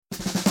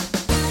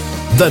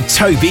The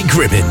Toby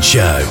Gribbin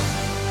Show.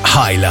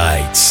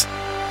 Highlights.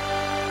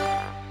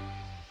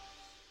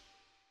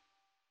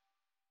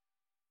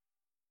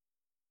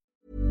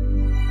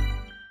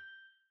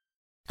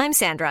 I'm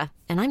Sandra,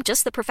 and I'm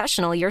just the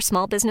professional your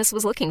small business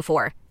was looking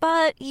for.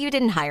 But you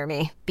didn't hire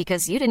me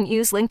because you didn't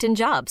use LinkedIn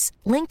Jobs.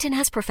 LinkedIn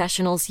has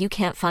professionals you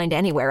can't find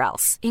anywhere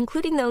else,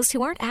 including those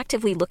who aren't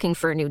actively looking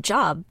for a new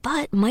job,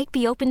 but might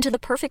be open to the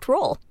perfect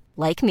role,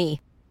 like me.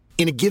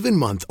 In a given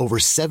month, over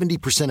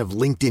 70% of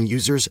LinkedIn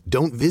users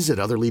don't visit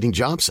other leading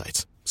job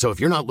sites. So if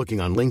you're not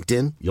looking on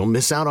LinkedIn, you'll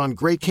miss out on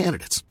great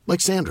candidates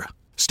like Sandra.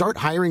 Start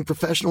hiring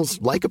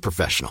professionals like a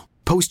professional.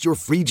 Post your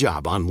free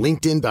job on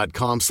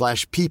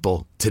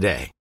linkedin.com/people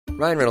today.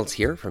 Ryan Reynolds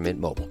here from Mint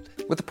Mobile.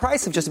 With the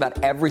price of just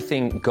about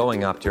everything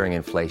going up during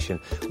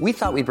inflation, we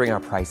thought we'd bring our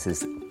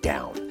prices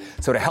down.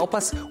 So to help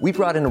us, we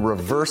brought in a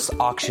reverse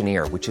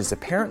auctioneer, which is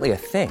apparently a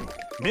thing.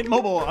 Mint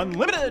Mobile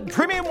Unlimited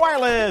Premium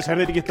Wireless. How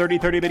to get 30,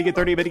 30, bit to get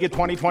 30, bit to get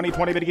 20, 20,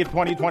 20, bit to get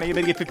 20, 20,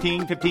 bit to get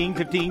 15, 15,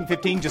 15,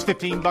 15, just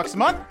 $15 a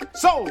month?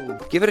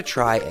 Sold! Give it a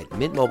try at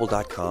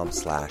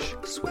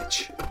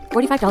mintmobile.com/switch.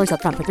 $45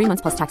 up front for 3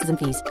 months plus taxes and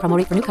fees. Promo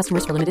rate for new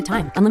customers for limited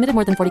time. Unlimited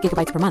more than 40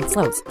 gigabytes per month.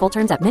 Slows full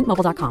terms at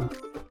mintmobile.com.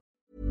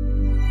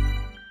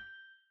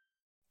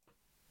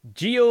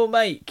 Geo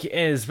Mike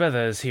is with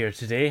us here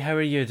today. How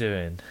are you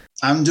doing?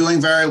 I'm doing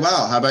very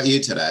well. How about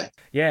you today?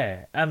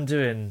 Yeah, I'm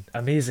doing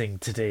amazing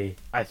today,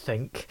 I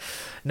think.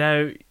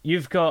 Now,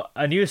 you've got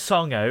a new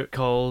song out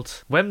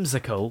called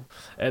Whimsical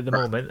at the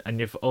moment, and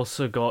you've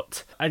also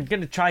got, I'm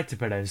going to try to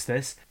pronounce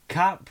this,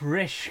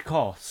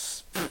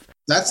 Caprichkos.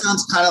 That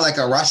sounds kind of like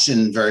a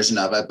Russian version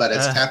of it, but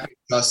it's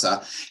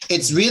Caprichosa.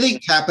 It's really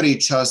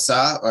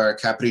Caprichosa or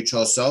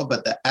Caprichoso,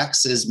 but the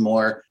X is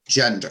more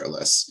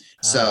genderless.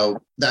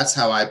 So that's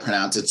how I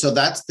pronounce it. So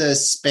that's the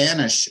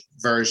Spanish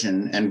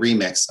version and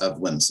remix of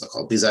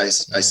Whimsical,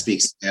 because I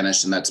speak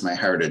Spanish and that's my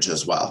heritage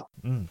as well.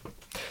 Mm.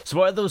 So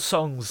what are those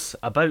songs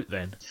about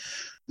then?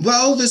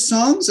 Well, the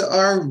songs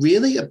are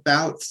really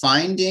about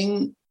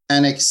finding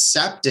and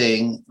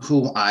accepting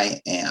who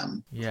I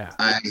am. Yeah.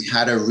 I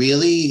had a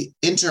really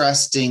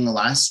interesting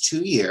last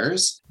 2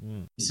 years,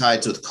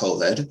 besides with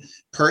COVID,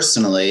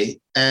 personally,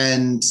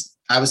 and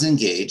I was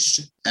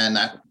engaged and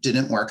that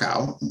didn't work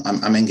out.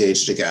 I'm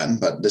engaged again,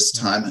 but this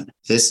time,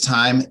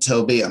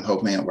 Toby, I'm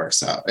hoping it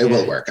works out. It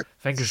will work.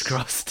 Fingers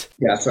crossed.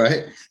 Yes,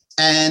 right.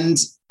 And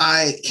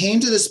I came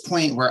to this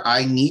point where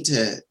I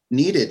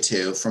needed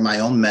to, for my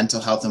own mental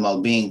health and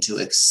well-being, to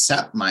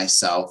accept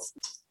myself.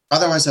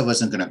 Otherwise, I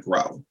wasn't going to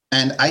grow.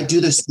 And I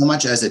do this so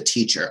much as a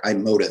teacher. I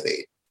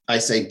motivate. I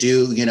say,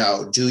 do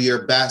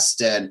your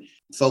best and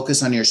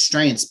focus on your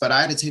strengths. But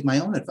I had to take my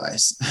own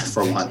advice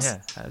for once.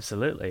 Yeah,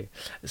 absolutely.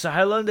 So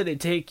how long did it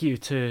take you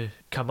to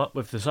come up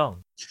with the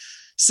song?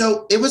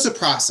 So it was a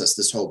process,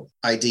 this whole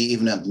idea,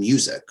 even of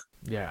music.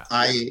 Yeah.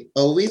 I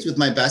always, with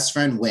my best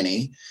friend,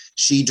 Winnie,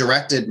 she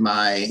directed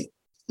my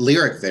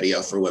lyric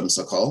video for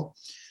Whimsical.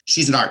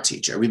 She's an art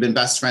teacher. We've been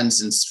best friends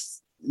since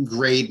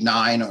grade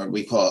 9, or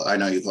I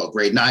know you call it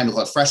grade 9, we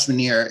call it freshman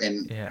year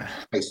in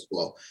high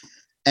school.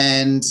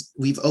 And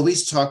we've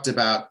always talked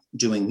about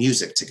doing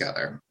music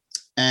together.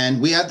 And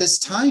we had this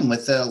time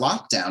with the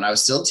lockdown. I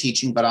was still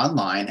teaching, but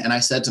online. And I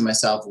said to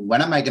myself,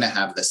 when am I going to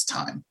have this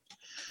time?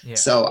 Yeah.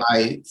 So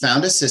I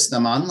found a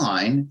system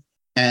online,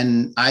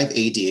 and I have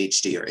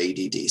ADHD or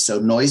ADD. So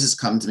noises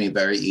come to me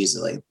very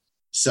easily.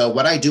 So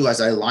what I do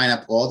is I line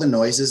up all the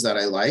noises that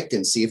I like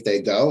and see if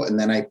they go. And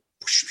then I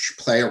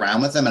play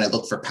around with them and I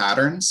look for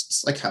patterns.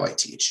 It's like how I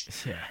teach.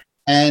 Yeah.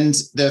 And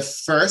the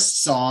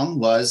first song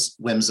was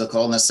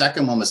Whimsical, and the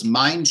second one was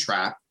Mind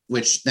Trap,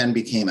 which then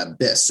became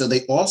Abyss. So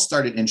they all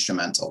started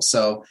instrumental.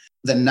 So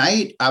the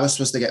night I was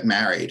supposed to get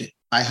married,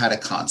 I had a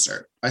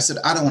concert. I said,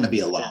 I don't want to be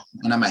alone.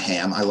 And I'm a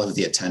ham. I love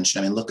the attention.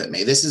 I mean, look at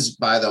me. This is,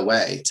 by the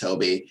way,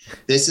 Toby,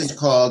 this is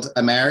called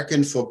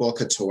American Football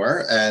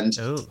Couture. And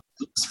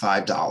it's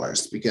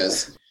 $5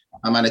 because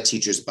I'm on a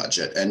teacher's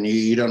budget, and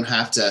you don't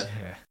have to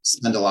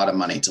spend a lot of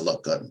money to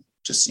look good.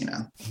 Just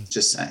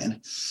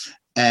saying.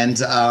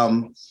 And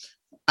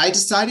I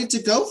decided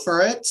to go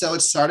for it. So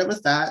it started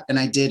with that. And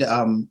I did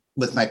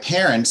with my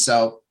parents.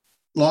 So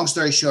long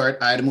story short,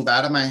 I had to move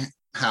out of my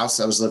house.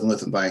 I was living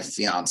with my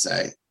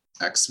ex-fiance,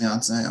 I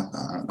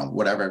don't know,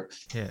 whatever,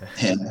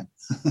 him.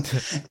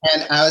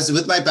 And I was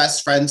with my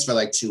best friends for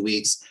like 2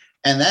 weeks.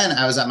 And then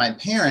I was at my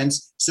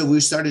parents'. So we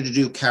started to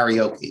do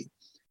karaoke.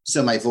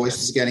 So my voice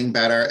was getting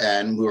better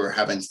and we were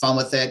having fun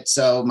with it.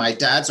 So my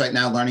dad's right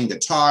now learning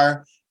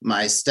guitar.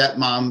 My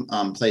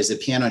stepmom plays the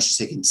piano and she's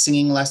taking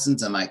singing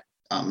lessons. And my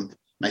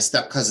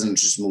step cousin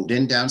just moved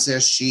in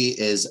downstairs. She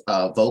is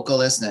a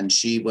vocalist and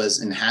she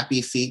was in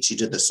Happy Feet. She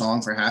did the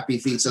song for Happy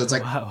Feet. So it's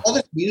like all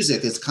this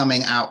music is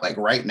coming out like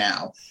right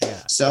now.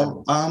 Yeah.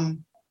 So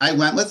I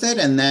went with it.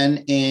 And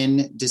then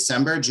in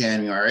December,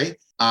 January,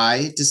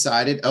 I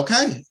decided,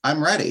 okay,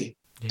 I'm ready.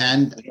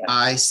 And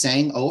I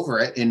sang over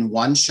it in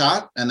one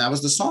shot, and that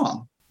was the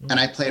song.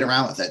 And I played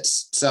around with it.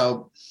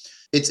 So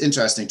it's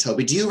interesting.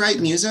 Toby, do you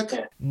write music?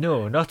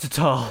 No, not at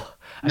all.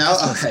 No,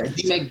 okay.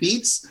 Do you make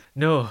beats?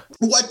 No.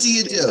 What do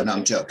you do? No,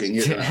 I'm joking.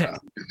 You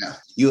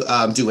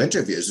do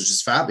interviews, which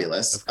is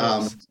fabulous.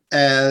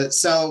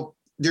 So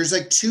there's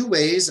like two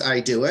ways I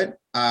do it.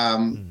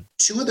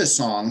 Two of the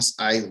songs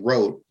I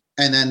wrote,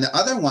 and then the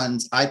other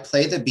ones I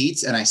play the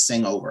beats and I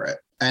sing over it.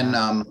 And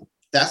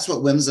that's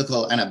what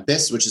Whimsical and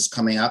Abyss, which is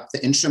coming up.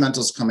 The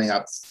instrumental's coming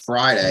up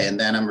Friday, and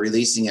then I'm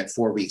releasing it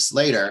 4 weeks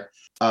later.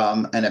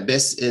 And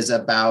Abyss is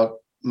about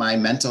my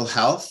mental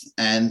health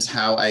and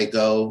how I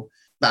go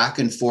back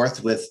and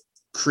forth with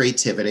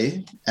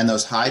creativity and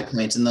those high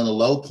points, and then the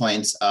low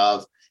points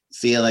of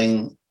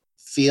feeling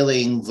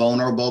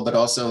vulnerable, but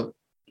also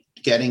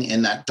getting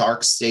in that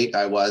dark state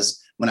I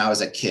was when I was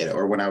a kid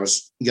or when I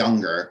was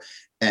younger,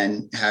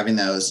 and having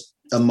those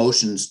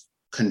emotions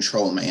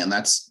control me. And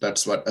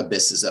that's what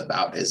Abyss is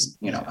about, is,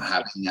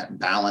 having that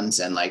balance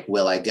and like,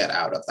 will I get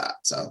out of that?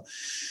 So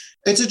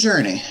it's a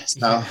journey.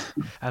 So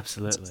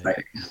absolutely.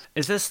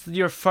 Is this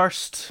your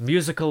first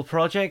musical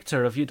project,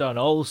 or have you done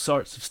all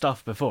sorts of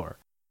stuff before?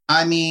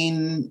 I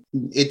mean,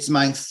 it's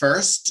my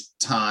first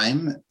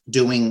time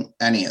doing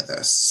any of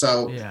this.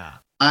 So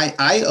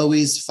I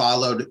always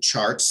followed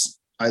charts.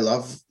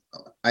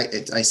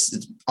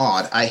 It's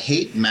odd. I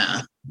hate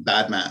math.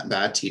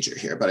 Bad teacher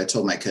here, but I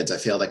told my kids I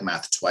failed like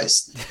math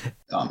twice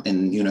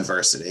in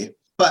university.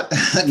 But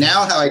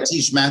now how I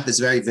teach math is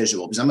very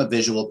visual, because I'm a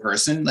visual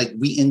person. Like,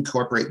 we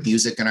incorporate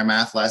music in our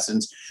math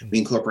lessons, we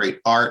incorporate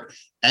art,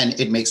 and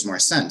it makes more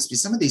sense.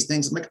 Because some of these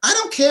things, I'm like, I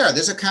don't care.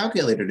 There's a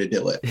calculator to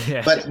do it.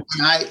 Yeah. But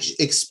when I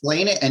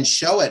explain it and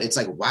show it, it's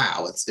like,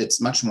 wow,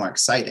 it's much more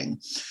exciting.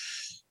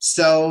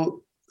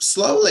 So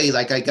slowly,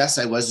 like, I guess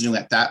I was doing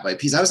it that way,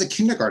 because I was a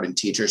kindergarten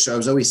teacher. So I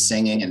was always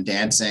singing and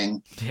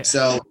dancing. Yeah.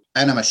 So,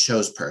 and I'm a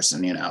shows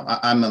person,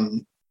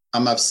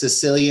 I'm of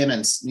Sicilian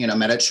and,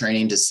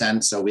 Mediterranean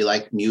descent. So we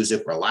like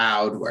music. We're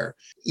loud. We're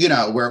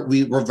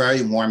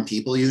very warm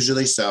people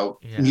usually. So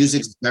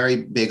music's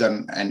very big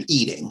on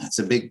eating. It's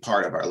a big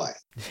part of our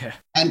life. Yeah.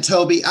 And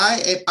Toby,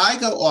 if I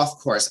go off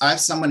course, I have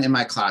someone in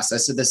my class. I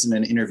said this in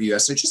an interview. I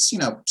said,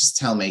 just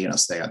tell me,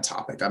 stay on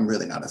topic. I'm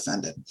really not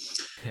offended.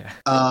 Yeah.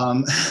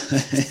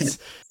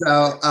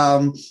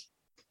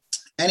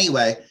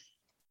 Anyway,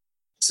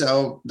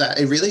 so that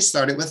it really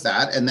started with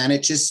that. And then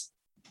it just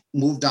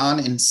moved on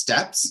in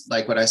steps,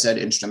 like what I said,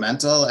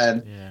 instrumental.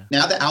 And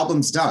now the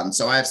album's done.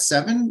 So I have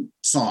 7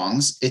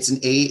 songs.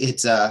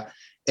 It's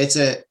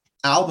a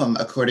album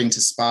according to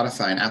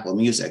Spotify and Apple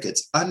Music.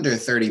 It's under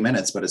 30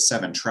 minutes, but it's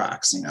 7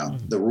 tracks,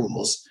 the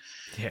rules.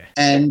 Yeah.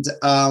 And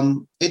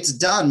it's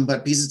done,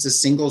 but because it's a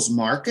singles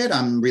market,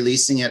 I'm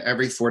releasing it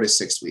every 4 to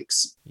 6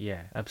 weeks.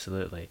 Yeah,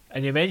 absolutely.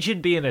 And you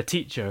mentioned being a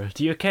teacher.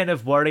 Do you kind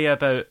of worry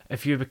about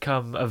if you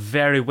become a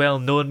very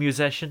well-known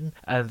musician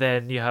and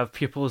then you have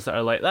pupils that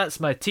are like, that's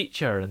my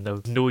teacher, and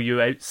they'll know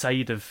you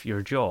outside of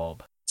your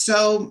job?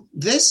 So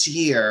this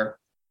year,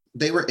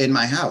 they were in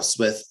my house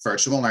with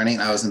virtual learning.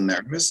 I was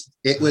nervous.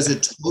 It was a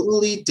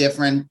totally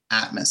different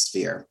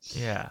atmosphere.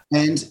 Yeah.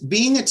 And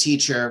being a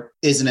teacher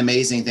is an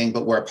amazing thing,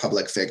 but we're a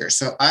public figure.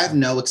 So I have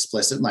no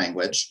explicit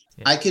language.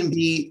 Yeah. I can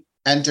be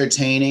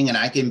entertaining, and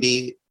I can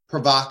be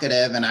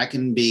provocative, and I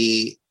can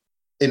be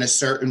in a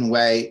certain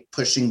way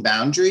pushing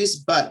boundaries.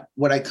 But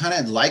what I kind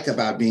of like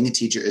about being a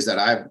teacher is that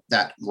I have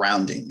that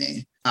grounding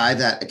me. I have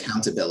that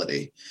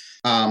accountability.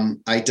 I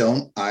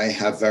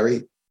have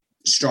very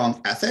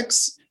strong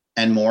ethics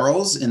and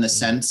morals, in the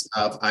sense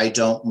of I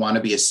don't want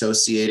to be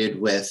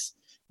associated with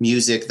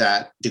music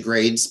that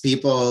degrades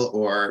people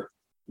or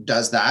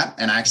does that.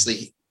 And I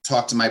actually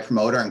talked to my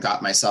promoter and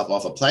got myself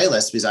off a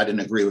playlist because I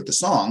didn't agree with the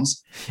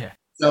songs. Yeah.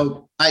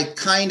 So I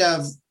kind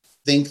of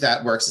think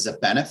that works as a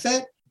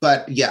benefit.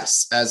 But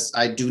yes, as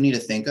I do need to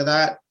think of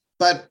that.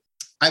 But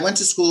I went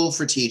to school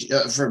for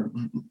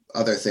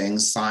other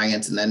things,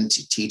 science, and then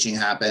teaching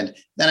happened.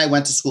 Then I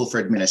went to school for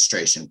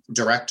administration,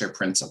 director,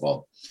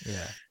 principal.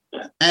 Yeah.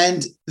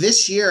 And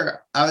this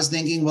year I was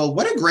thinking, well,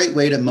 what a great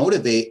way to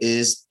motivate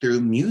is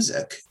through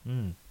music.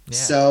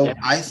 So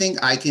I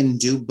think I can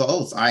do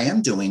both. I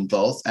am doing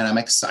both, and I'm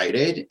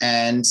excited.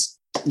 And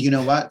you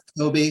know what,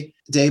 Toby?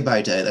 Day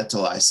by day, that's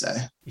all I say.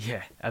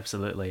 Yeah,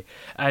 absolutely.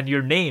 And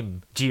your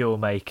name, Geo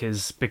Mike,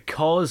 is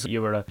because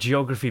you were a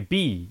geography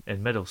B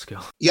in middle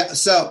school. Yeah.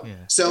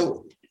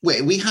 So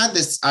wait, we had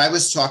this. I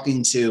was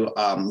talking to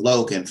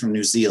Logan from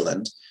New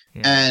Zealand.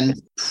 Yeah. And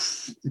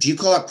do you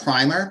call it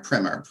primer?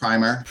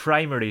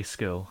 Primary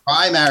school.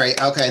 Primary.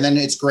 Okay. And then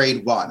it's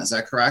grade 1. Is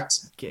that correct?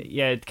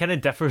 Yeah. It kind of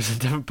differs in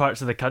different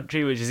parts of the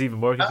country, which is even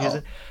more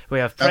confusing. We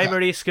have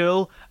primary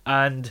school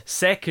and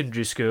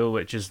secondary school,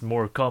 which is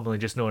more commonly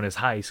just known as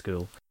high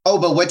school. Oh,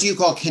 but what do you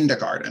call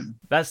kindergarten?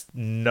 That's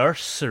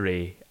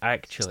nursery,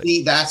 actually.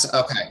 See, that's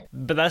okay.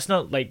 But that's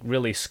not like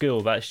really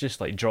school. That's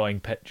just like drawing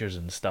pictures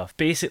and stuff.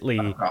 Basically,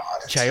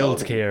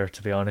 childcare,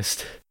 to be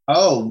honest.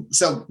 Oh,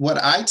 so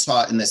what I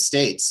taught in the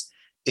States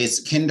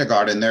is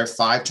kindergarten. They're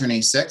 5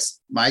 turning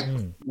 6. Mike,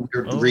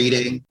 we're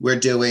reading. We're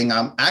doing,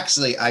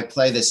 actually, I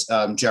play this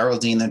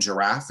Geraldine the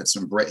giraffe. It's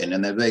from Britain,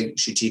 and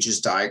she teaches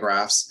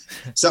digraphs.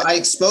 So I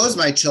expose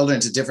my children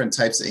to different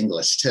types of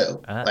English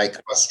too, like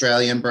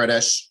Australian,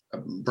 British,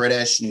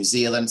 British, New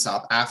Zealand,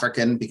 South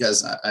African,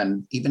 because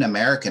and even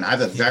American. I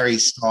have a very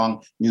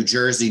strong New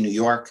Jersey, New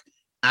York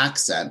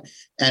accent,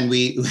 and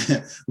we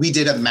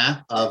did a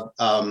map of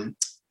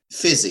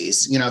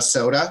fizzies,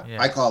 soda.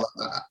 Yeah. I call it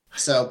that.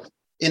 So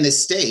in the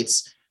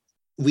States,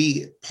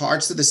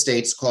 parts of the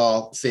States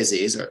call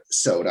fizzies or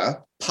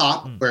soda,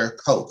 pop or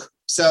Coke.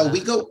 So we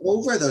go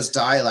over those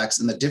dialects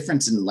and the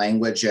difference in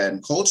language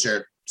and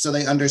culture, so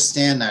they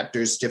understand that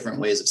there's different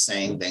ways of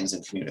saying things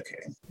and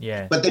communicating.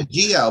 Yeah. But the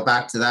geo,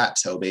 back to that,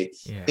 Toby,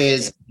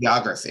 is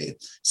geography.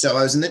 So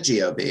I was in the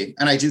GeoB,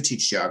 and I do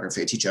teach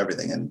geography. I teach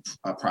everything in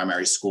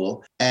primary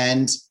school.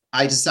 And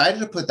I decided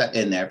to put that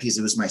in there because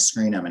it was my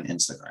screen on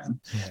Instagram.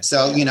 Yeah.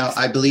 So,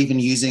 I believe in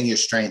using your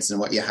strengths and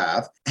what you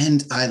have.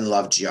 And I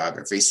love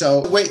geography.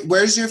 So wait,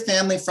 where's your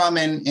family from?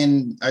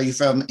 Are you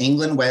from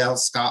England,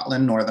 Wales,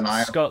 Scotland, Northern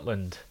Ireland?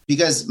 Scotland.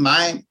 Because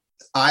my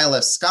Isle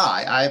of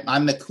Skye,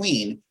 I'm the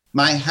queen.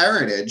 My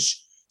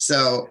heritage,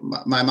 so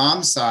my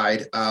mom's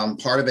side,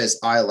 part of it is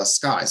Isle of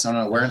Skye. So I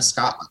don't know, we're in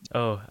Scotland.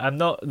 Oh, I'm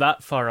not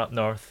that far up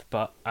north,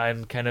 but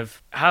I'm kind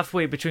of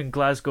halfway between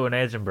Glasgow and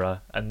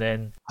Edinburgh, and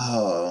then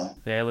the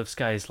Isle of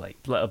Skye is like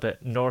a little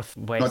bit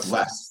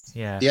northwest.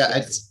 Yeah.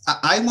 Yeah,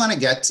 I want to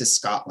get to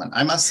Scotland,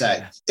 I must say.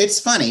 Yeah.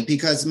 It's funny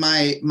because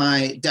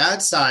my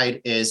dad's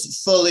side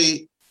is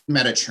fully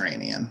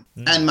Mediterranean,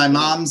 and my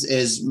mom's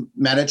is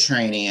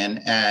Mediterranean,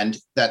 and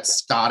that's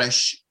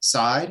Scottish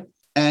side.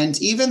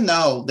 And even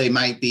though they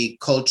might be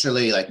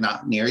culturally like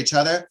not near each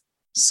other,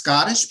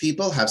 Scottish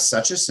people have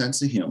such a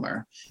sense of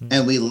humor,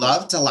 and we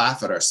love to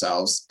laugh at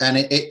ourselves. And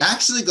it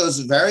actually goes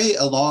very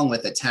along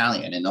with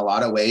Italian in a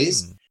lot of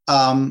ways.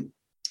 And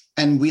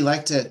we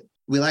like to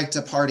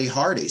party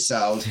hardy.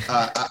 So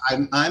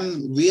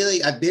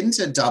I've been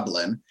to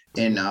Dublin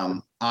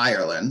in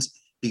Ireland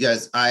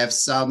because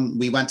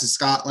we went to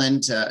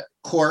Scotland, to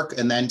Cork,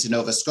 and then to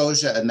Nova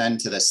Scotia, and then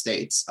to the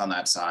States on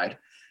that side.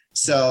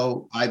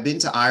 So I've been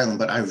to Ireland,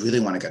 but I really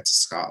want to get to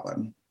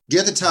Scotland. You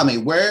have to tell me,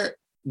 where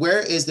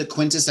is the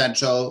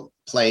quintessential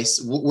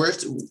place?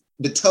 Where's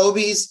the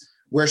Toby's?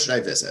 Where should I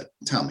visit?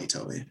 Tell me,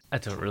 Toby. I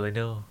don't really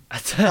know. I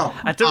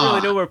don't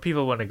really know where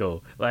people want to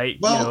go. I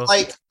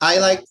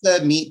like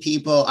to meet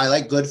people. I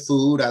like good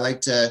food. I like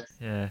to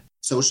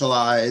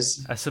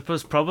socialize. I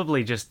suppose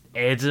probably just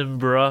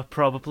Edinburgh,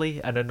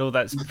 and I know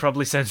that's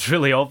probably sounds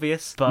really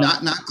obvious, but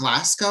not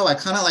Glasgow. I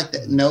kind of like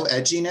the no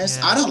edginess.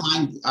 Yeah.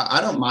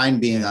 I don't mind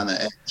being on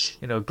the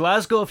edge.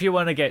 Glasgow if you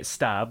want to get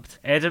stabbed.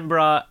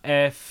 Edinburgh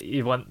if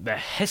you want the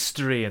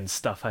history and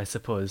stuff, I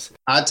suppose.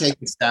 I'd take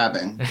the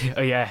stabbing.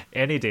 Oh yeah,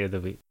 any day of the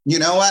week. You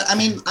know what? I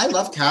mean, I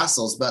love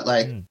castles, but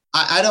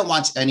I don't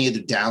watch any of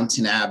the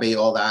Downton Abbey,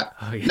 all that.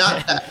 Oh, yeah.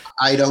 Not that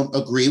I don't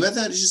agree with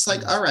it. It's just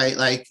like, all right,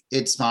 like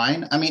it's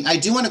fine. I mean, I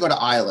do want to go to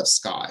Isle of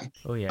Skye,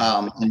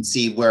 and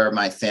see where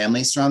my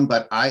family's from.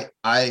 But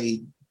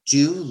I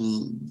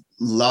do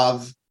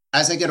love,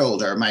 as I get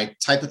older, my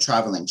type of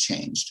traveling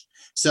changed.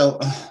 So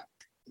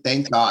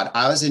thank God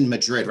I was in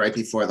Madrid right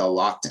before the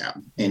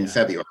lockdown in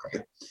February.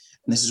 And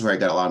this is where I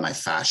got a lot of my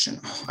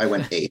fashion. I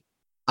went 8.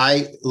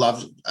 I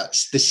loved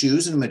the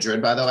shoes in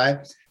Madrid, by the way.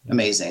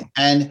 Amazing.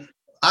 And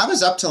I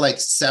was up to like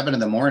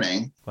 7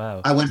 a.m.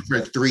 Wow. I went for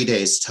 3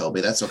 days,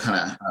 Toby. That's what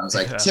I was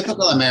like,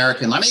 typical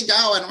American. Let me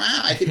go. And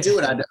wow, I could do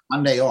it. I had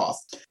one day off.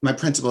 My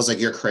principal's like,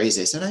 you're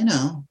crazy. I said, I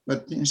know,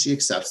 but she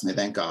accepts me.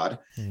 Thank God.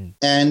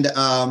 And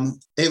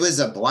it was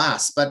a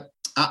blast, but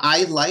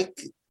I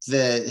like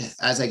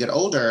as I get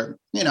older,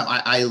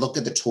 I look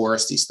at the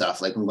touristy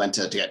stuff. Like we went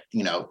to get,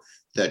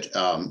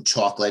 the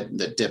chocolate,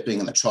 the dipping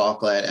in the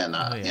chocolate and,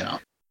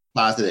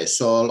 Plaza del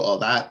Sol, all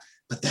that.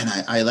 But then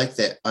I like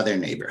the other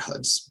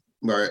neighborhoods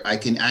where I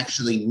can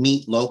actually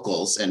meet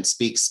locals and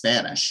speak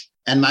Spanish.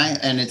 And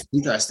it's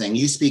interesting.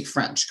 You speak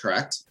French,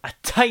 correct? A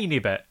tiny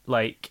bit,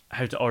 like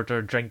how to order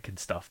a drink and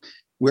stuff.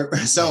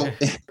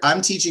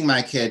 I'm teaching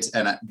my kids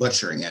and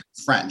butchering it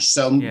French.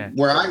 So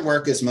where I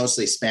work is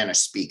mostly Spanish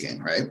speaking,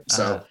 right?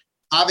 So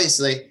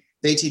obviously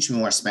they teach me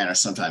more Spanish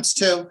sometimes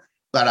too,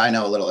 but I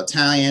know a little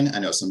Italian, I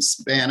know some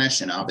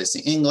Spanish and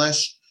obviously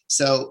English.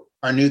 So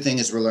our new thing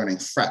is we're learning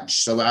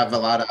French. So I have a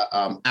lot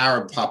of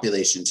Arab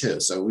population too.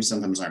 So we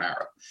sometimes learn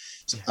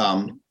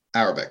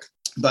Arabic.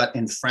 But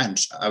in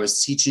French, I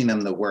was teaching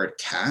them the word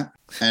cat,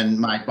 and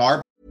my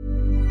barber.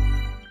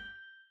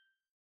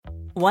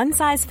 One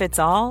size fits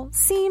all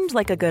seemed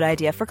like a good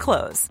idea for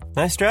clothes.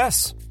 Nice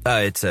dress.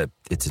 It's a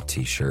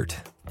t-shirt.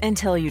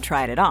 Until you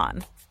tried it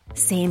on.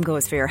 Same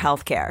goes for your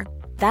healthcare.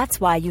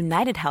 That's why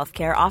United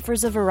Healthcare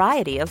offers a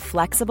variety of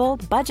flexible,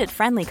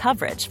 budget-friendly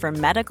coverage for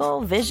medical,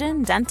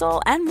 vision,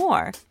 dental, and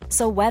more.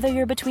 So whether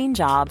you're between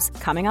jobs,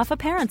 coming off a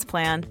parent's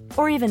plan,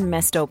 or even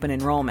missed open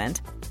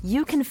enrollment,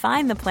 you can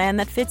find the plan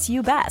that fits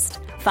you best.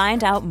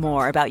 Find out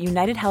more about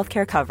United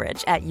Healthcare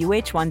coverage at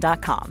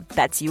UH1.com.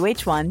 That's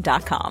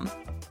UH1.com.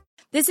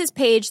 This is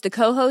Paige, the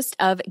co-host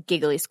of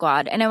Giggly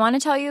Squad, and I want to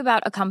tell you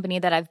about a company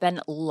that I've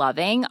been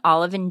loving,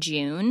 Olive &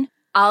 June.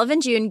 Olive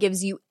 & June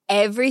gives you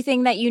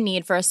everything that you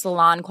need for a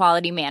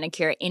salon-quality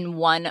manicure in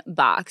one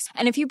box.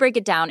 And if you break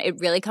it down, it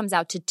really comes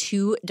out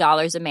to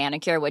 $2 a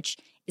manicure, which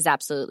is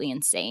absolutely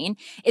insane.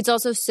 It's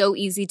also so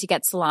easy to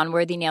get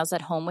salon-worthy nails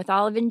at home with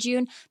Olive &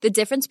 June. The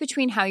difference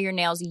between how your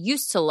nails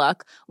used to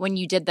look when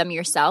you did them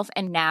yourself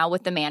and now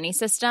with the Mani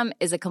system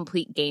is a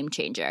complete game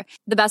changer.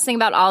 The best thing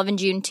about Olive &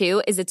 June,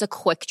 too, is it's a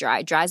quick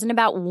dry. Dries in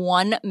about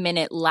 1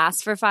 minute,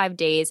 lasts for 5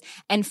 days,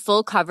 and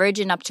full coverage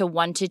in up to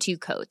 1 to 2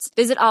 coats.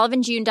 Visit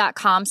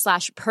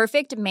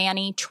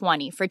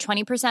oliveandjune.com/perfectmani20 for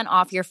 20%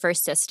 off your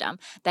first system.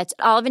 That's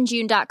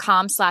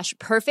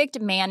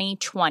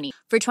oliveandjune.com/perfectmani20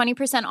 for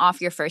 20% off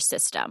your first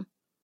system.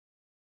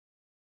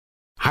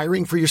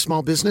 Hiring for your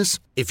small business?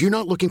 If you're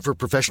not looking for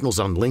professionals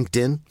on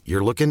LinkedIn,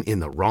 you're looking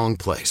in the wrong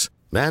place.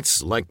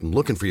 That's like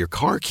looking for your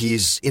car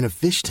keys in a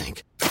fish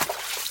tank.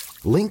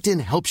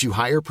 LinkedIn helps you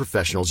hire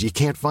professionals you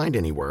can't find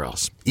anywhere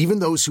else, even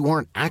those who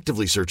aren't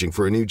actively searching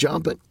for a new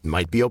job but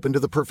might be open to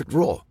the perfect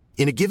role.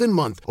 In a given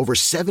month, over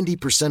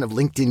 70% of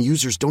LinkedIn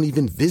users don't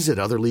even visit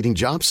other leading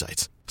job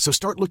sites. So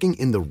start looking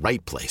in the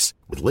right place.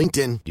 With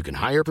LinkedIn, you can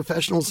hire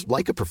professionals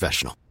like a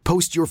professional.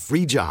 Post your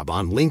free job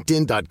on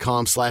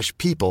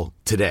linkedin.com/people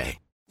today.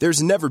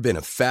 There's never been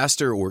a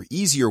faster or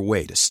easier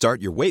way to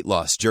start your weight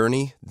loss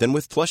journey than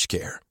with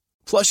PlushCare.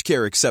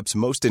 PlushCare accepts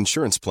most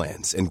insurance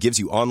plans and gives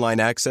you online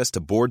access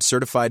to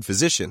board-certified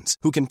physicians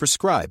who can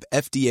prescribe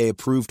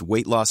FDA-approved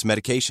weight loss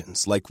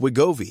medications like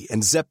Wegovy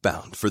and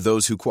Zepbound for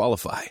those who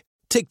qualify.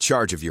 Take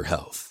charge of your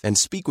health and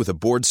speak with a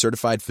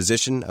board-certified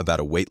physician about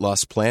a weight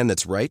loss plan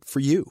that's right for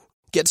you.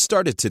 Get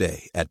started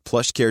today at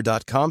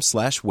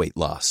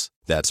plushcare.com/weight-loss.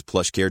 That's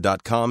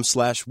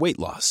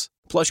plushcare.com/weight-loss.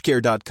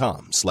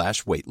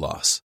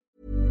 plushcare.com/weight-loss.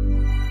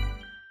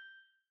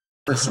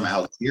 From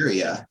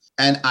Algeria,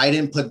 and I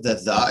didn't put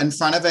the in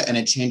front of it, and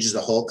it changes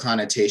the whole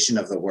connotation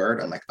of the word.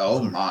 I'm like,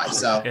 oh my.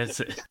 So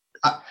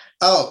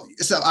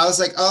so I was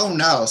like, oh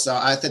no. So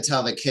I have to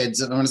tell the kids,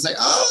 and I'm going to say,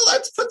 oh,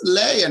 let's put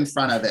lay in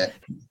front of it.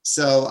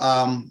 So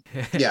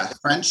yeah,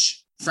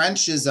 French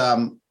is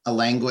a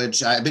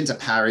language. I've been to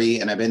Paris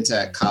and I've been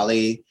to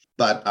Cali,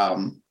 but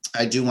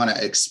I do want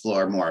to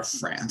explore more of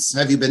France.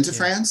 Have you been to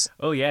France?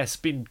 Oh yes,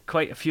 been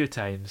quite a few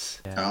times.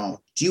 Yeah.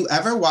 Oh, do you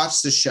ever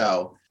watch the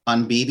show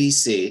on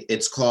BBC?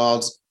 It's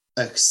called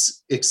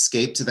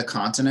Escape to the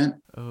Continent.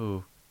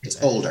 Oh,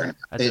 it's older.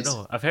 I don't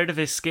know. I've heard of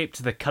Escape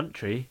to the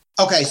Country.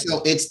 Okay,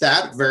 so it's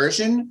that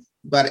version,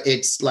 but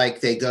it's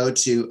like they go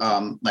to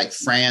like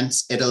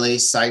France, Italy,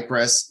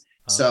 Cyprus.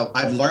 So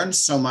I've learned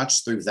so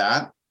much through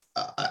that.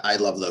 I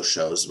love those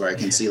shows where I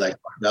can see like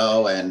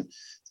Bordeaux and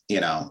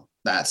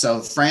that. So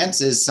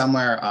France is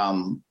somewhere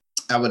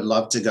I would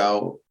love to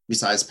go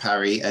besides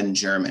Paris and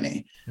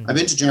Germany. Mm-hmm. I've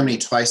been to Germany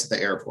twice at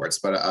the airports,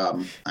 but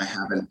I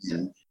haven't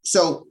been.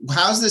 So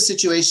how's the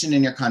situation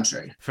in your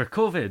country? For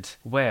COVID?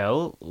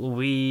 Well,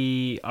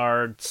 we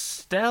are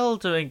still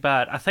doing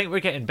bad. I think we're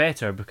getting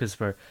better because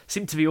we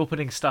seem to be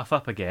opening stuff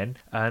up again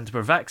and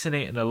we're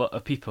vaccinating a lot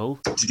of people.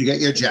 Did you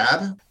get your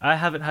jab? I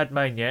haven't had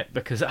mine yet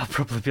because I'll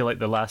probably be like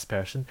the last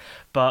person.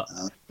 But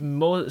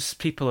most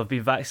people have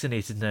been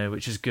vaccinated now,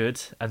 which is good.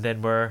 And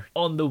then we're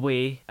on the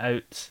way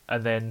out.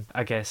 And then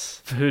I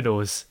guess, who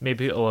knows,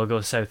 maybe it'll all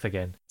go south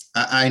again.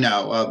 I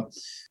know.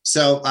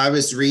 So I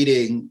was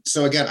reading,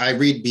 so again, I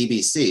read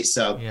BBC.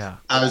 So yeah.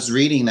 I was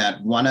reading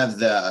that one of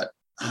the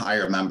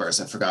higher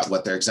members, I forgot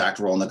what their exact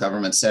role in the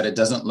government, said it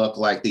doesn't look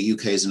like the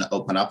UK is going to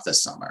open up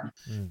this summer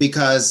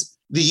because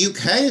the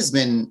UK has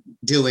been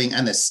doing,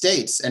 and the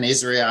States and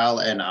Israel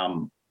and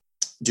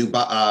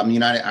Dubai,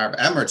 United Arab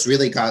Emirates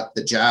really got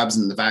the jabs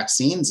and the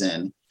vaccines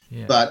in.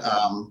 Yeah. But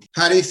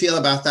how do you feel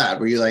about that?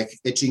 Were you like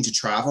itching to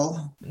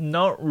travel?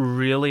 Not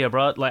really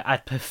abroad. Like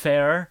I'd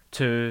prefer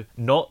to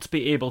not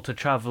be able to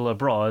travel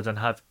abroad and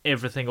have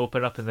everything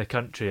open up in the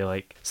country,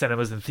 like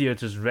cinemas and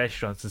theatres and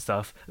restaurants and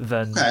stuff,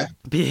 than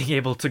being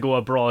able to go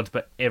abroad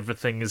but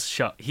everything is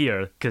shut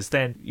here. Because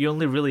then you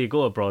only really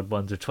go abroad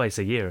once or twice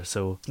a year,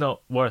 so it's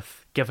not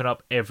worth giving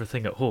up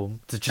everything at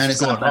home to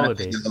just go on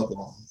holiday.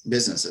 Local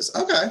businesses.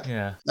 Okay.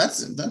 Yeah.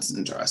 That's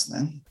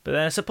interesting. But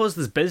then I suppose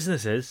there's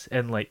businesses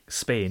in like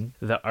Spain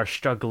that are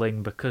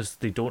struggling because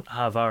they don't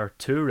have our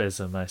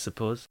tourism, I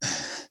suppose.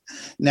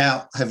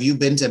 Now, have you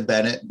been to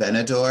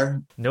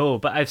Benidorm? No,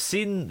 but I've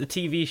seen the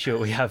TV show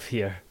we have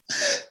here.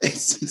 Did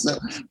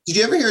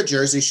you ever hear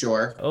Jersey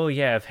Shore? Oh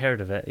yeah, I've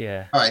heard of it.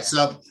 Yeah. All right,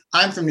 so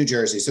I'm from New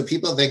Jersey, so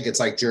people think it's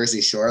like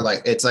Jersey Shore,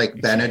 like it's like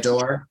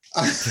Benidorm.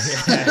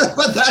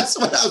 But that's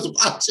what I was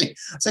watching.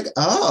 It's like,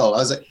 I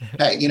was like,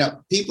 hey,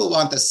 people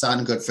want the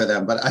sun, good for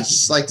them, but I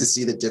just like to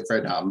see the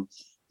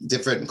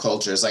different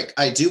cultures. Like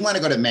I do want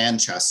to go to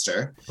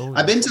Manchester. Oh,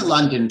 I've been to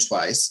London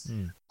twice.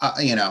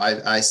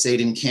 I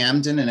stayed in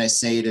Camden and I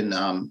stayed in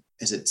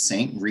is it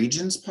St.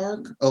 Regent's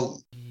Park? Oh,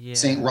 yeah.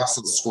 St.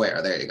 Russell's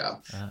Square. There you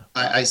go.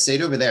 I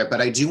stayed over there,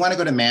 but I do want to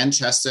go to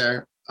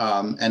Manchester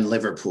and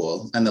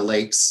Liverpool and the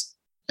lakes.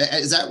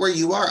 Is that where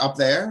you are, up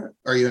there?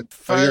 Or you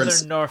further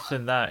north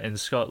than that in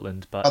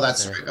Scotland? But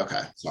that's right.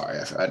 Okay, sorry.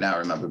 I now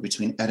remember,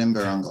 between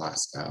Edinburgh and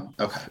Glasgow.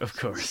 Okay, of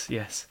course,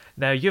 yes.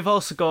 Now you've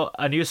also got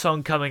a new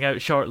song coming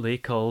out shortly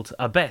called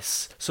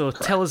Abyss. So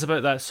correct. Tell us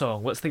about that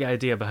song. What's the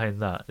idea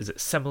behind that? Is it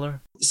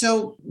similar?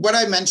 So what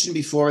I mentioned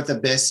before with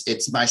Abyss,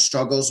 it's my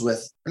struggles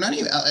with, or not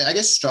even, I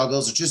guess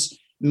struggles, or just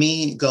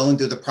me going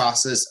through the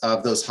process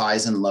of those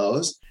highs and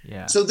lows.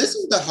 Yeah. So this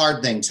is the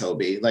hard thing,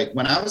 Toby. Like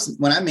when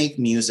I make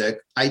music,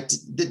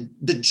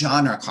 the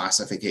genre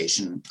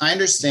classification, I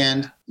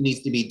understand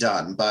needs to be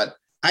done, but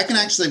I can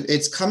actually,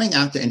 it's coming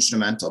out the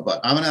instrumental,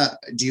 but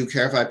do you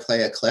care if I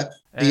play a clip?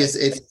 Because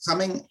it's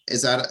coming,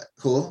 is that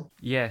cool?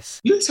 Yes.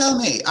 You tell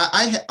me.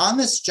 I on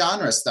this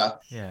genre stuff,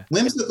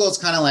 Whimsical is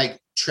kind of like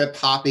trip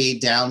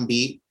hoppy,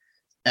 downbeat.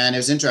 And it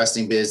was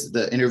interesting because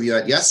the interview I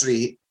had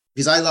yesterday,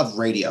 because I love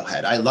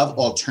Radiohead. I love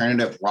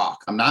alternative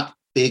rock. I'm not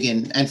big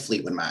and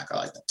Fleetwood Mac. I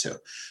like that too.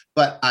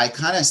 But I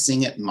kind of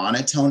sing it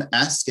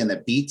monotone-esque and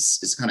the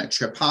beats is kind of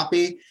trip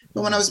hoppy.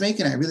 But when I was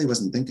making it, I really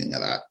wasn't thinking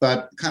of that,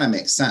 but kind of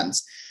makes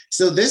sense.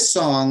 So this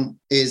song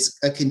is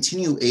a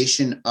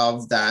continuation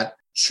of that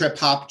trip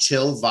hop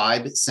chill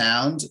vibe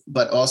sound,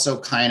 but also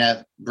kind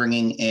of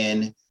bringing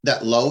in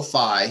that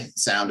lo-fi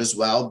sound as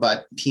well,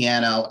 but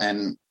piano.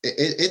 And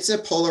it's a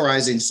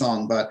polarizing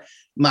song, but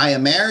my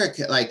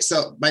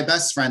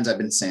best friends I've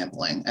been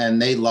sampling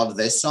and they love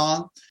this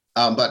song.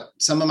 But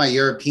some of my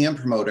European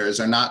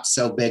promoters are not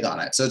so big on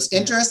it. So it's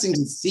interesting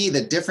to see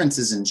the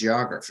differences in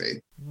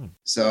geography.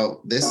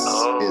 So this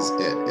is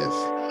it.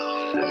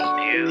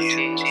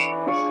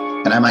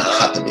 And I might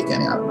cut the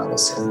beginning. I don't know. We'll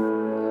see.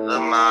 The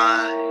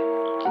mind,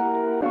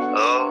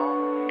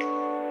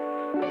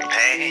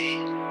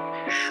 pain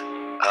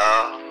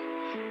of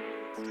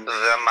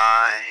the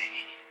mind.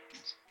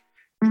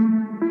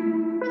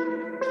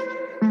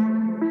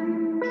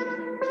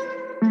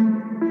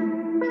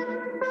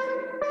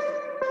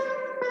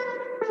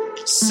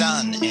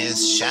 Sun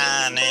is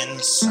shining,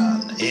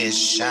 sun is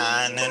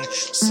shining,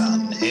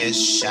 sun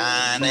is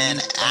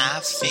shining. I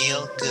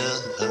feel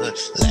good. Let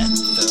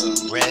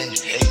the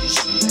rays,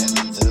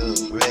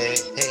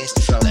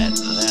 let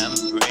them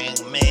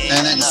bring me.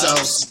 And then so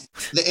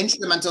the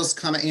instrumentals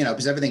coming,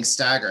 because everything's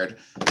staggered.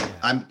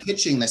 I'm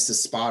pitching this to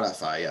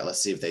Spotify. Yeah, let's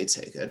see if they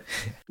take it.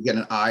 You get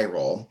an eye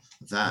roll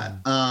with that.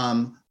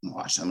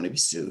 Watch, I'm gonna be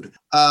sued.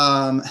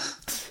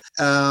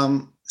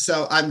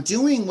 So I'm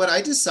doing what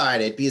I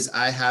decided because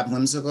I have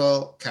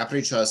Whimsical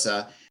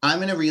Capricciosa. I'm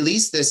going to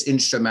release this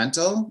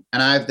instrumental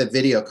and I have the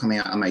video coming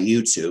out on my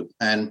YouTube.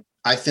 And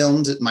I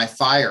filmed my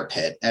fire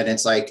pit and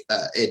it's like,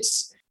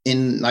 it's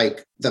in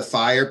like the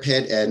fire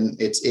pit and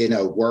it's in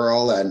a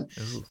whirl and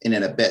in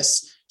an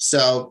abyss.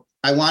 So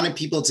I wanted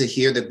people to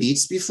hear the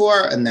beats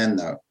before and then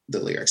the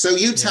lyrics. So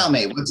you tell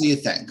me, what do you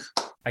think?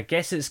 I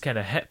guess it's kind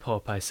of hip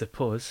hop, I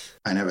suppose.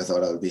 I never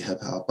thought it would be hip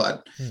hop,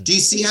 but do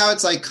you see how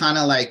it's like kind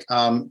of like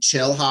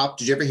chill hop?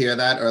 Did you ever hear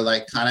that? Or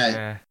like kind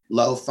of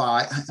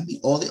lo-fi? I mean,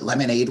 all the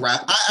Lemonade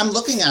rap. I'm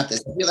looking at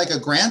this. I feel like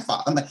a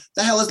grandfather. I'm like,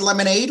 the hell is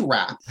Lemonade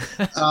rap?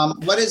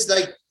 What is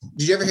like,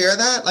 did you ever hear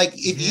that? Like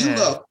if you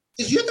look,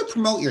 because you have to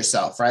promote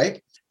yourself,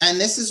 right? And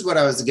this is what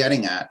I was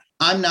getting at.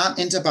 I'm not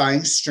into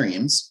buying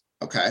streams,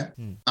 okay?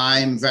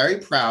 I'm very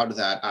proud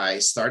that I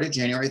started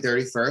January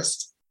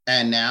 31st.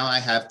 And now I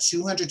have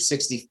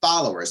 260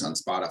 followers on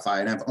Spotify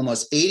and I have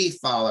almost 80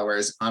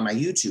 followers on my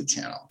YouTube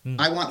channel.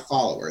 I want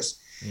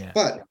followers,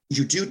 but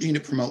you do need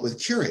to promote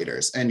with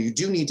curators and you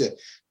do need to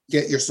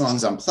get your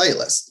songs on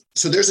playlists.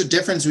 So there's a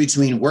difference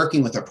between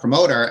working with a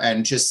promoter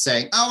and just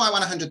saying, oh, I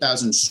want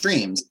 100,000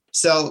 streams.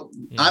 So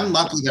I'm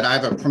lucky that I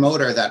have a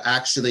promoter that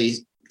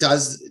actually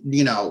does,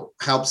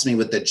 helps me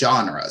with the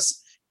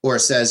genres or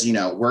says,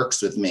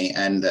 works with me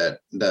and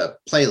the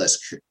playlist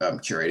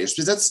curators,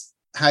 because that's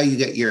how you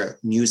get your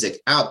music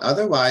out.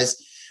 Otherwise,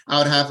 I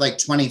would have like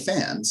 20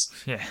 fans.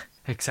 Yeah,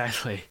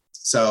 exactly.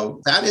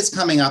 So that is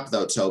coming up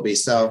though, Toby.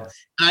 So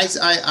I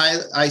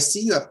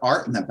see you have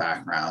art in the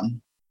background.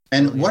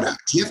 And do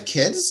you have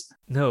kids?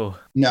 No.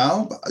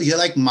 No? You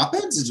like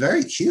Muppets? It's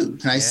very cute.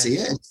 Can I see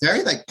it? It's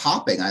very like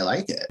popping. I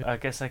like it. I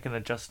guess I can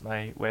adjust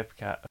my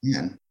webcam.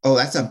 Yeah. Oh,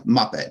 that's a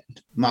Muppet.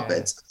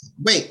 Muppets. Yeah.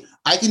 Wait,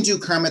 I can do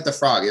Kermit the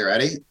Frog. You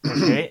ready?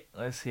 Okay,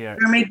 let's hear it.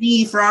 Kermit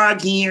the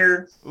Frog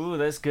here. Ooh,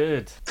 that's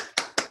good.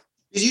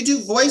 Did you do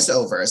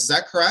voiceovers? Is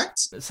that correct?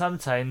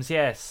 Sometimes,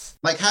 yes.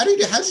 Like, how did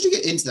you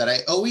get into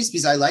that?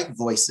 Because I like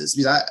voices,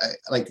 because I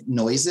like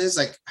noises.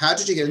 Like, how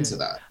did you get into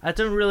that? I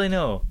don't really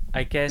know.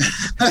 I guess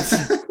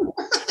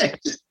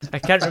I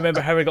can't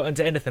remember how I got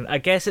into anything. I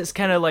guess it's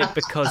kind of like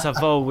because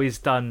I've always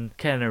done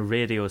kind of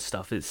radio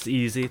stuff. It's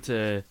easy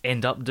to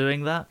end up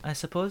doing that, I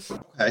suppose.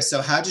 Okay,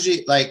 so how did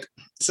you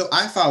So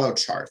I follow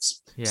charts.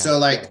 Yeah.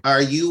 So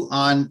are you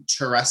on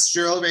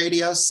terrestrial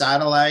radio,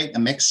 satellite, a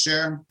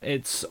mixture?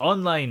 It's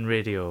online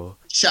radio.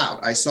 Shout,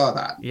 I saw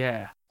that.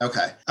 Yeah.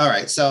 Okay. All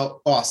right.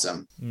 So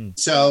awesome.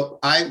 So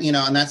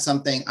and that's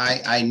something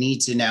I need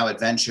to now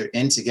adventure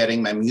into,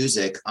 getting my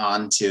music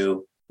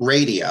onto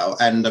radio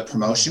and the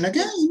promotion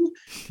again.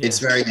 Yeah. It's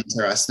very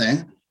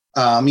interesting.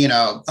 I'm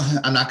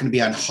not going to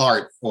be on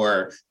Heart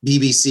or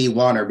BBC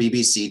One or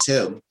BBC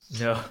Two.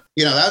 No.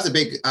 That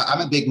was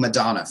I'm a big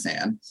Madonna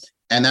fan.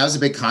 And that was a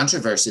big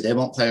controversy. They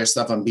won't play her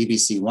stuff on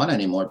BBC One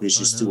anymore because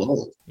she's too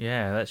old.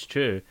 Yeah, that's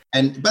true.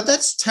 But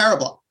that's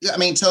terrible. I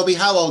mean, Toby,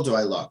 how old do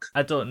I look?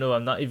 I don't know.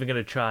 I'm not even going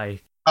to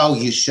try. Oh,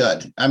 you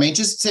should. I mean,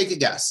 just take a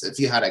guess if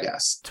you had a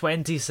guess.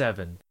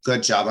 27.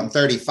 Good job. I'm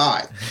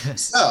 35.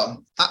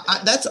 So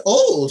that's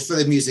old for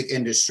the music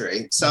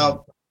industry.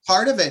 So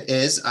part of it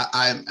is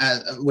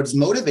what's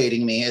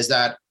motivating me is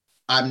that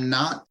I'm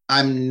not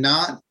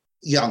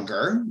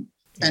younger.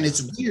 And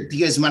it's weird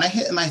because when I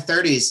hit my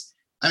 30s,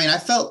 I mean, I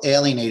felt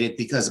alienated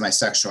because of my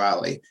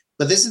sexuality.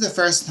 But this is the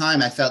first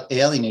time I felt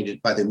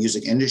alienated by the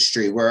music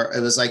industry, where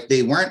it was like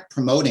they weren't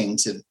promoting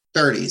to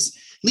 30s.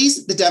 At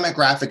least the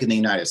demographic in the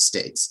United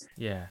States.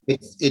 Yeah.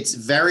 It's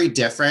very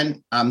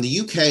different. The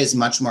UK is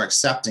much more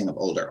accepting of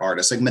older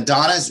artists. Like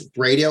Madonna's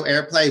radio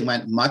airplay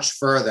went much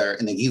further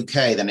in the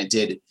UK than it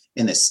did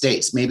in the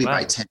States, maybe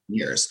by 10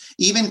 years.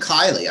 Even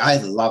Kylie, I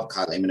love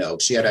Kylie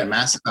Minogue. She had a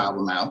massive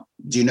album out.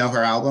 Do you know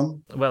her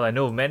album? Well, I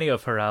know many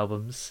of her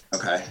albums.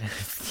 Okay.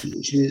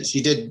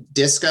 She did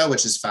Disco,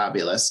 which is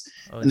fabulous.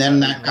 And then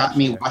that got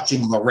me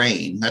watching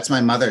Lorraine. That's my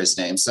mother's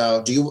name.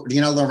 So do you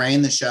know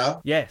Lorraine, the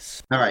show?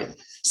 Yes. All right.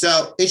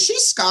 So is she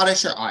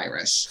Scottish or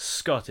Irish?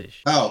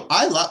 Scottish. Oh,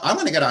 I'm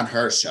going to get on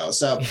her show.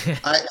 So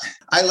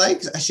I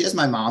like, she has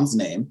my mom's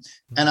name.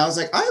 And I was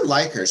like, I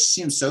like her.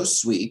 She seems so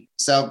sweet.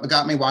 So it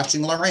got me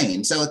watching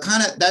Lorraine. So it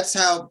kind of, that's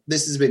how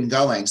this has been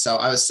going. So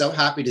I was so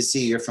happy to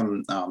see you're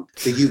from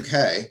the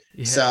UK.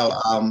 Yeah.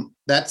 So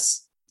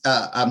that's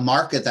a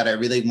market that I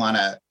really want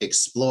to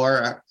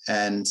explore.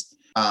 And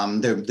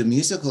the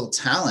musical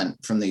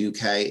talent from the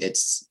UK,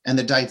 and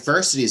the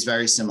diversity is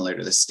very similar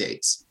to the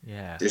States.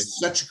 Yeah. There's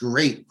such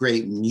great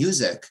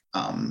music.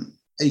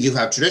 You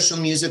have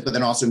traditional music, but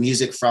then also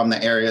music from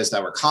the areas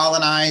that were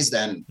colonized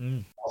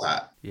and all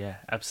that. Yeah,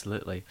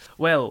 absolutely.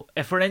 Well,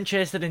 if we're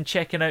interested in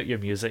checking out your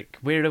music,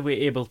 where are we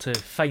able to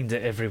find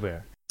it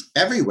everywhere?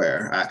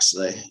 Everywhere,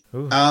 actually.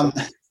 How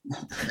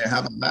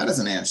about that as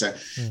an answer?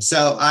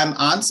 So I'm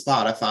on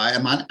Spotify,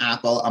 I'm on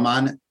Apple, I'm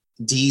on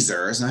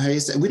Deezer. Is that how you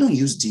say? We don't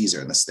use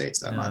Deezer in the States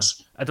that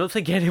much. I don't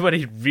think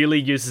anybody really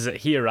uses it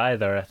here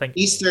either. I think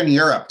Eastern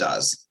Europe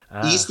does.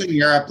 Eastern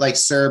Europe, like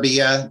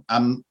Serbia.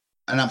 I'm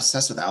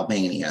obsessed with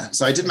Albania.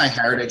 So I did my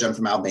heritage. I'm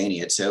from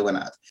Albania too. And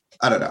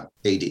I don't know,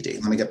 ADD.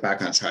 Let me get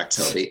back on track,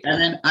 Toby.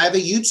 And then I have a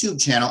YouTube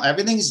channel.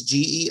 Everything's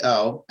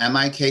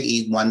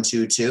GEOMIKE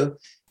 122.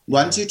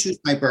 122 is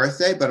my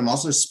birthday, but I'm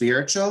also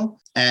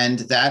spiritual. And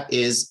that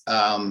is,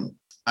 I'm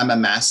a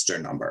master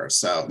number.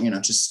 So,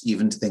 just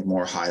even to think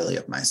more highly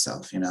of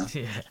myself,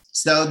 Yeah.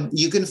 So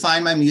you can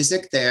find my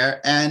music there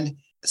and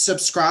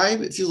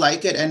subscribe if you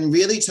like it. And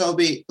really,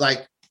 Toby,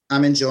 like,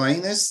 I'm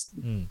enjoying this.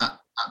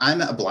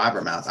 I'm a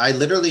blabbermouth. I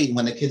literally,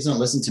 when the kids don't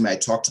listen to me, I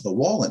talk to the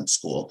wall in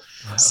school.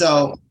 Wow.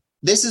 So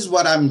this is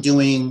what I'm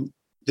doing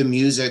the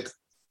music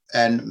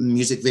and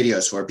music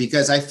videos for,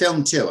 because I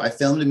film too. I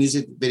filmed a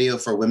music video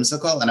for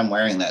Whimsical, and I'm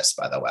wearing this,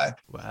 by the way.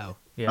 Wow.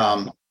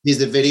 Yeah. Because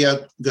the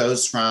video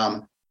goes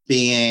from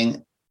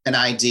being an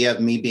idea of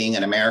me being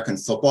an American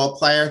football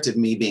player to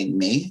me being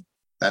me.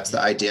 That's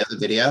the idea of the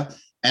video.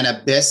 And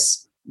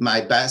Abyss,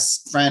 my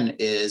best friend,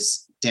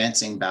 is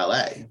dancing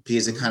ballet,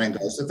 because it kind of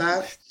goes with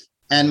that.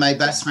 And my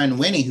best friend,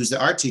 Winnie, who's the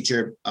art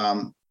teacher,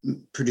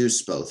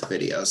 produced both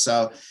videos.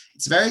 So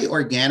it's very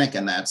organic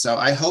in that. So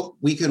I hope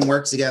we can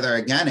work together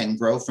again and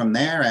grow from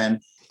there.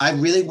 And I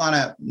really want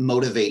to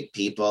motivate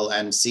people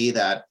and see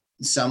that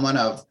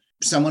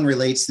someone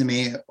relates to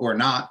me or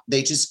not,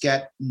 they just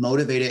get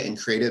motivated and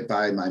created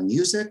by my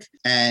music,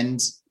 and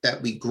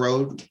that we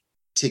grow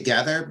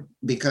together.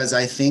 Because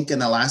I think in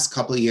the last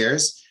couple of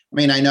years, I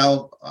mean, I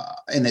know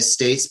in the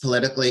States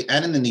politically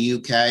and in the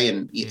UK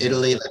and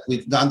Italy, like,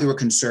 we've gone through a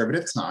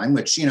conservative time,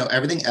 which,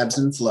 everything ebbs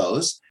and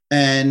flows.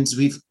 And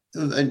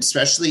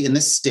especially in the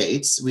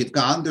States, we've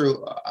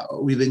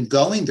been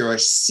going through or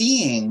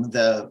seeing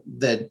the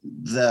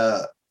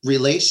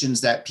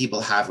relations that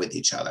people have with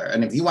each other.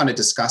 And if you want to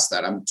discuss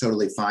that, I'm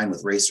totally fine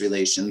with race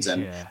relations.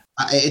 And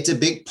it's a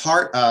big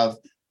part of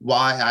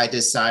why I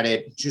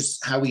decided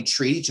just how we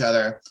treat each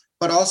other.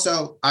 But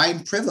also,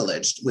 I'm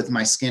privileged with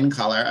my skin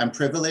color. I'm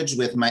privileged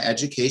with my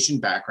education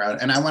background,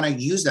 and I want to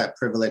use that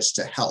privilege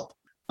to help.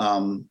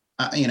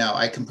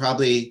 I can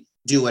probably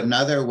do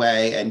another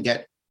way and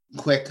get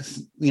quick.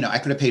 I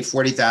could have paid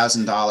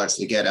 $40,000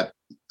 to get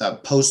a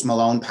Post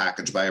Malone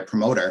package by a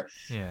promoter.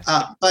 Yeah.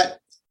 But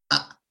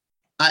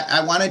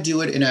I want to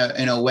do it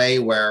in a way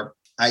where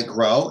I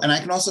grow, and I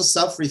can also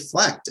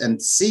self-reflect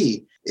and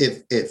see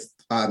if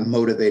I'm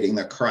motivating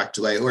the correct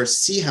way, or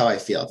see how I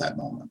feel at that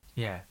moment.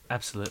 Yeah,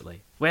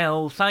 absolutely.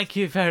 Well, thank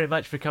you very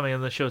much for coming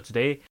on the show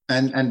today.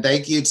 And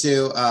thank you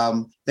to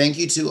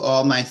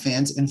all my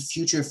fans and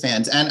future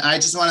fans. And I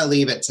just want to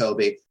leave it,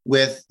 Toby,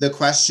 with the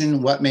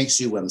question, what makes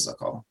you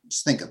whimsical?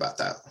 Just think about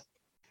that.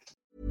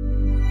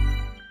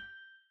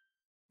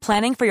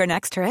 Planning for your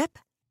next trip?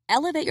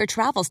 Elevate your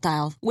travel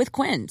style with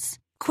Quince.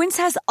 Quince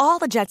has all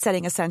the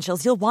jet-setting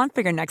essentials you'll want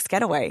for your next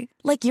getaway,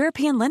 like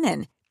European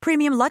linen,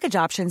 premium luggage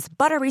options,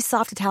 buttery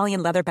soft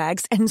Italian leather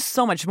bags, and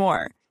so much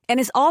more. And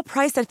is all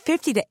priced at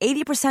 50 to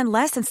 80%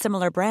 less than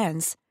similar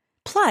brands.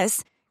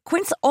 Plus,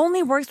 Quince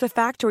only works with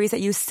factories that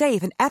use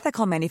safe and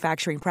ethical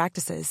manufacturing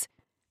practices.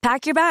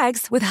 Pack your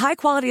bags with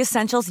high-quality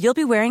essentials you'll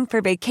be wearing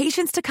for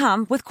vacations to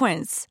come with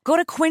Quince. Go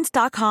to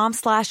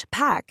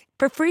quince.com/pack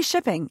for free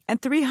shipping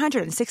and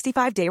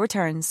 365-day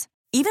returns.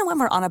 Even when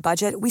we're on a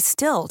budget, we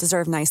still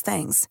deserve nice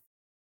things.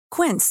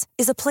 Quince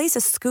is a place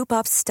to scoop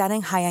up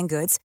stunning high-end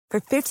goods for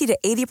 50 to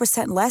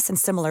 80% less than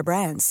similar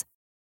brands.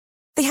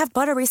 They have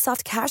buttery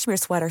soft cashmere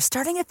sweaters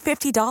starting at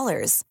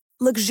 $50,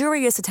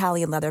 luxurious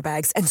Italian leather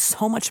bags, and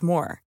so much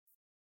more.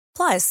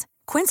 Plus,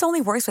 Quince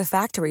only works with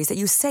factories that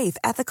use safe,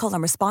 ethical,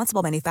 and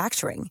responsible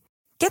manufacturing.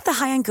 Get the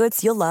high-end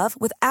goods you'll love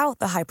without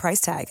the high price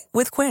tag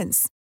with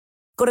Quince.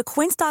 Go to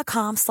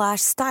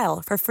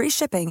quince.com/style for free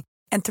shipping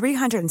and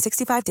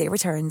 365-day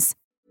returns.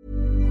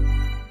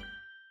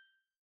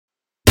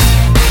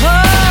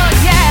 Oh,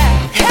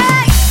 yeah.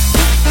 Hey!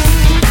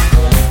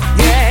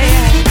 Yeah,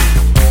 yeah.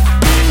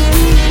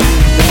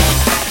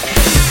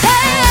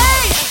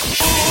 Hey!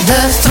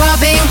 The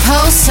throbbing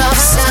pulse of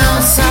sound.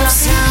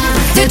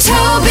 The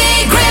Toby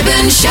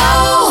Gribbon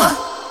Show.